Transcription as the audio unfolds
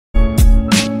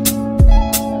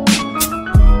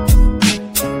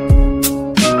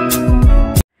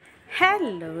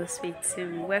Hello sweet tea,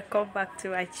 welcome back to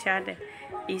my channel.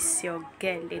 It's your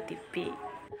girl Lady P.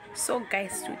 So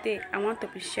guys, today I want to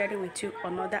be sharing with you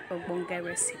another ogbonge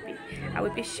recipe. I will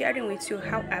be sharing with you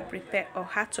how I prepare or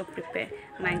how to prepare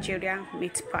Nigerian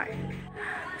meat pie.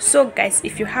 So guys,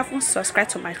 if you haven't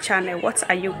subscribed to my channel, what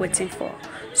are you waiting for?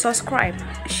 Subscribe,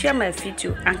 share my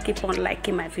video, and keep on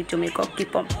liking my video. May God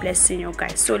keep on blessing you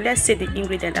guys. So let's see the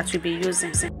ingredient that we'll be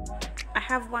using. I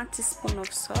have 1 teaspoon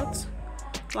of salt,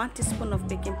 1 teaspoon of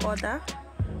baking powder,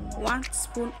 1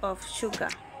 teaspoon of sugar.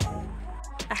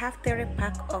 I have 3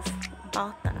 packs of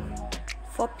butter,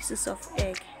 4 pieces of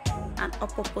egg, and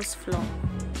all-purpose flour.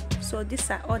 So these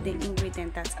are all the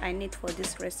ingredients that I need for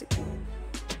this recipe.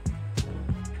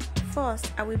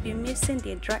 First, I will be mixing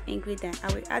the dry ingredient.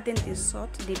 I will add in the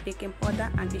salt, the baking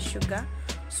powder, and the sugar.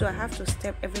 So I have to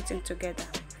stir everything together.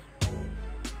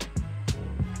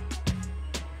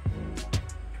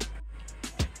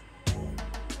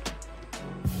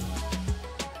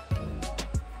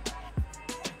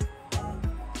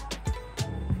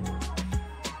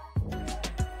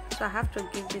 So I have to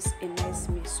give this a nice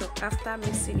mix. So after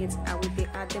mixing it, I will be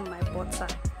adding my butter.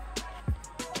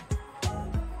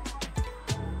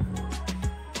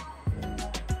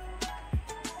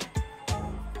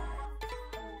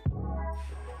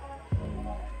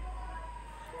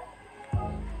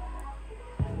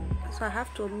 So I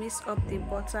have to mix up the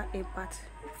butter about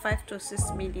 5 to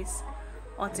 6 minutes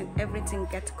until everything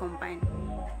gets combined.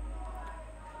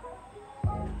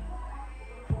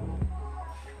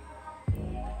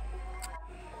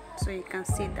 So you can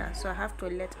see that. So I have to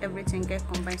let everything get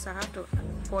combined. So I have to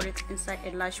pour it inside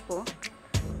a large bowl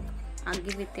and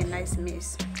give it a nice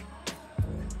mix.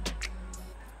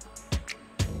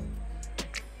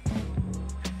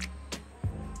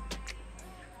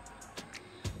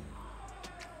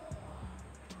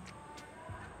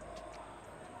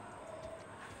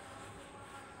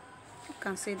 You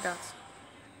can see that.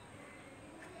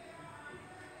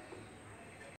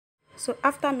 So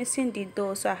after mixing the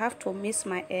dough, so I have to mix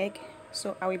my egg.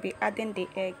 So I will be adding the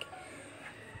egg.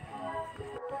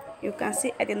 You can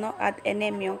see I did not add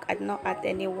any milk, I did not add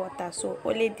any water, so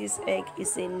only this egg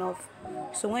is enough.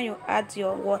 So when you add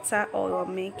your water or your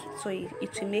milk, so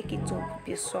it will make it to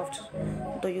be soft,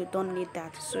 though you don't need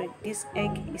that. So this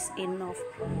egg is enough.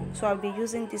 So I'll be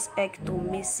using this egg to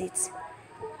mix it.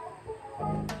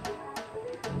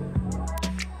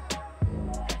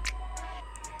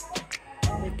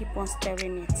 Keep on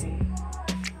stirring it.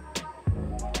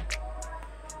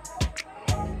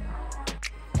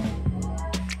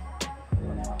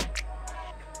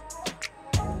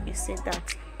 You see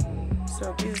that?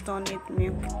 So this don't need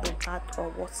milk to add or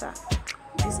water.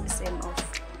 This is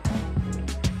enough.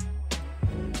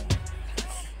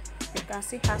 You can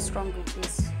see how strong it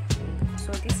is.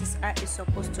 So this is how it's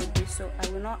supposed to be. So I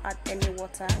will not add any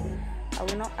water, I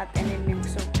will not add any milk,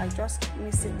 so I just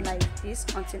mix it like this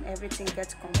until everything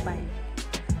gets combined.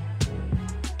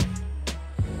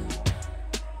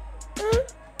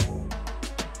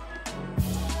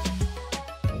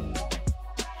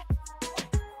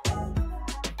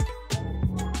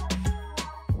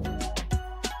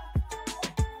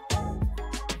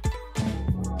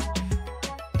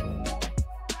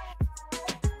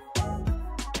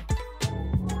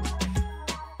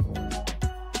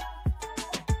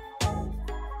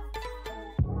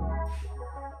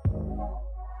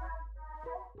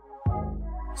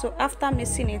 So after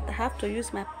mixing it, I have to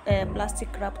use my plastic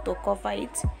wrap to cover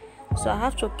it. So I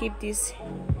have to keep this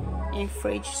in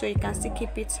fridge, so you can still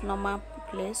keep it normal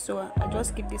place. So I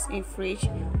just keep this in fridge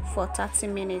for 30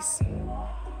 minutes.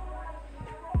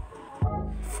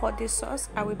 For the sauce,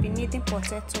 I will be needing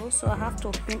potato, so I have to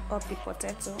peel up the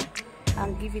potato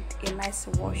and give it a nice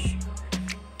wash.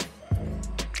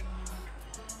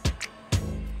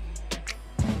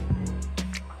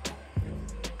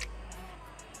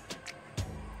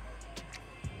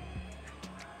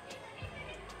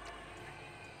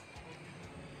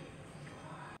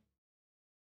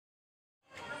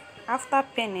 After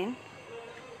pinning,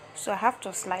 so I have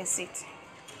to slice it.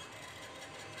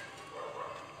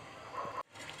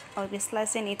 I'll be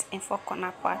slicing it in 4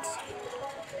 corner parts.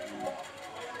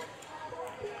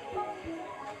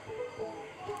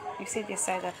 You see the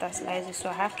side that I sliced it, so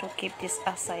I have to keep this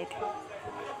aside.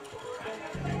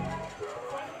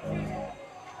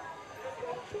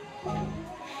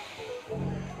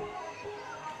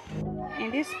 In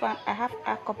this pan, I have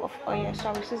a cup of oil, so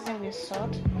I will season with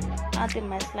salt, adding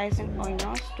my slicing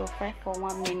onions to fry for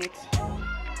 1 minute.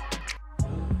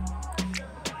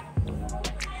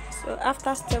 So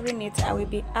after stirring it, I will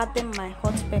be adding my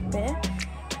hot pepper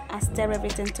and stir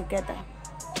everything together.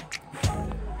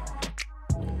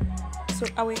 So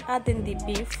I will add in the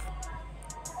beef.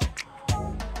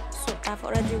 So I've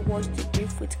already washed the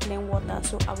beef with clean water,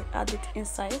 so I will add it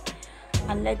inside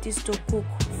and let this to cook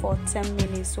for 10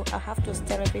 minutes. So I have to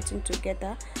stir everything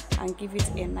together and give it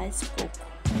a nice cook.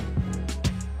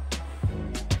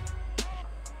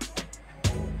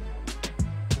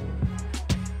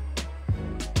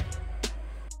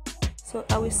 So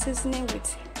I will season it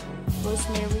with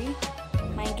rosemary,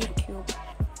 Maggi cube.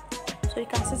 So you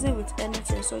can season with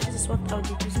anything. So this is what I'll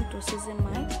be using to season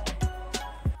mine.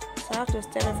 So I have to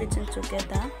stir everything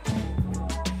together.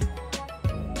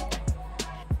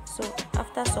 So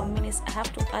after some minutes, I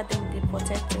have to add in the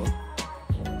potato.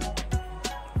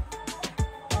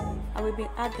 I will be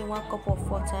adding 1 cup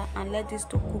of water and let this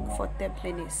to cook for 10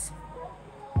 minutes.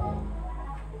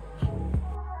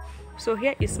 So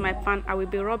here is my pan. I will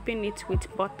be rubbing it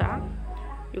with butter.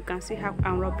 You can see how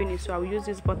I'm rubbing it. So I will use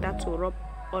this butter to rub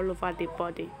all over the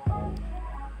body.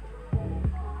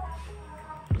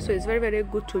 So it's very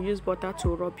good to use butter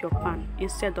to rub your pan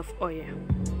instead of oil.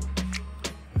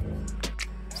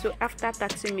 So after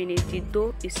 30 minutes, the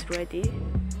dough is ready.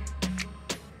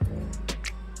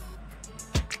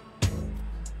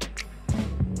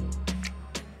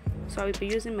 So I will be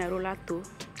using my roller to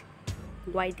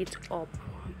wide it up.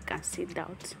 You can see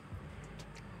that.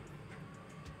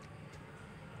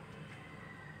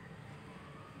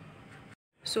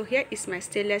 So here is my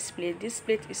stainless plate. This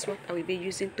plate is what I will be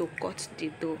using to cut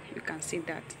the dough. You can see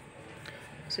that.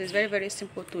 So it's very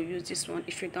simple to use this one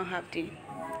if you don't have the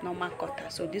normal cutter.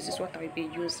 So this is what I will be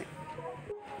using.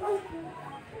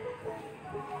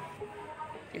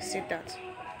 You see that.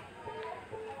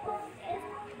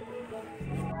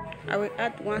 I will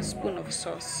add 1 spoon of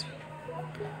sauce.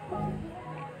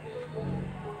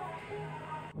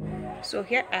 So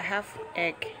here I have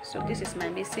egg. So this is my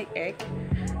missing egg.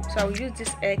 So I will use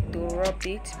this egg to rub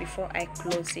it before I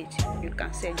close it. You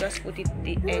can see, just put it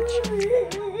the edge.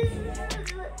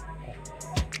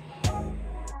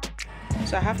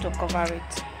 So I have to cover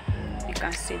it. You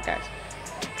can see that.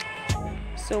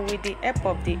 So with the help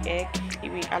of the egg,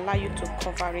 it will allow you to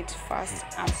cover it fast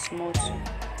and smooth.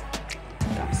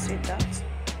 You can see that.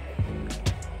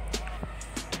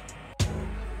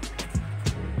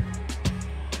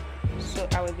 So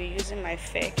I will be using my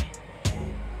fork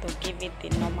to give it the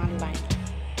normal line.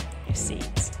 You see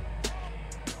it.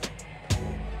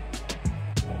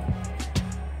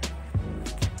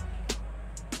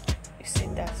 You see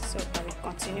that. So I will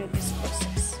continue this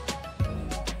process.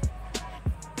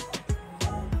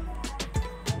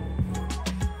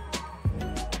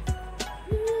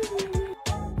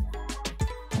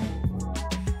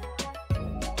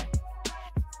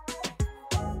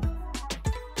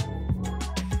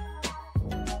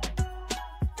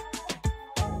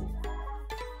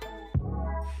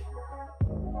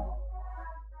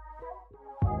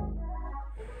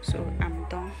 So I'm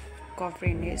done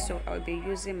covering it. So I'll be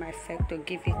using my fork to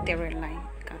give it a line.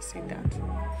 You can see that.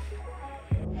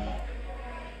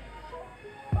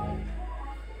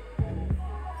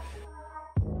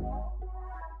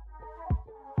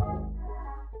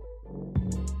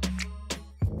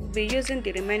 Be using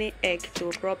the remaining egg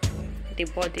to rub the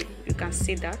body. You can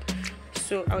see that.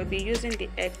 So I will be using the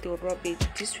egg to rub it.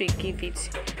 This will give it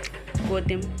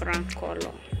golden brown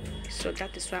color. So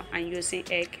that is why I'm using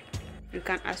egg. You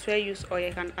can as well use oil,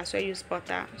 you can as well use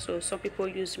butter. So some people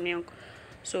use milk.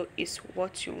 So it's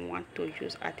what you want to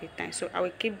use at a time. So I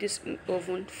will keep this in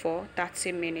oven for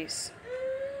 30 minutes.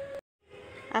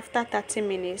 After 30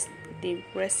 minutes, the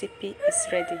recipe is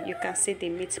ready. You can see the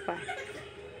meat pie.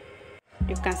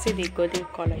 You can see the golden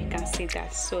color. You can see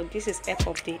that. So this is half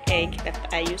of the egg that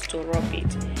I used to rub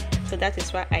it. So that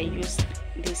is why I use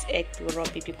this egg to rub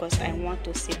it, because I want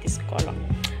to see this color.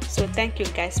 So thank you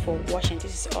guys for watching.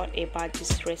 This is all about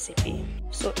this recipe.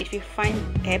 So if you find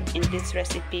help in this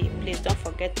recipe, please don't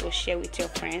forget to share with your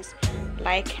friends,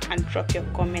 like and drop your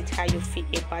comment how you feel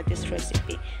about this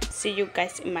recipe. See you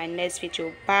guys in my next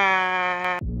video.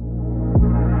 Bye.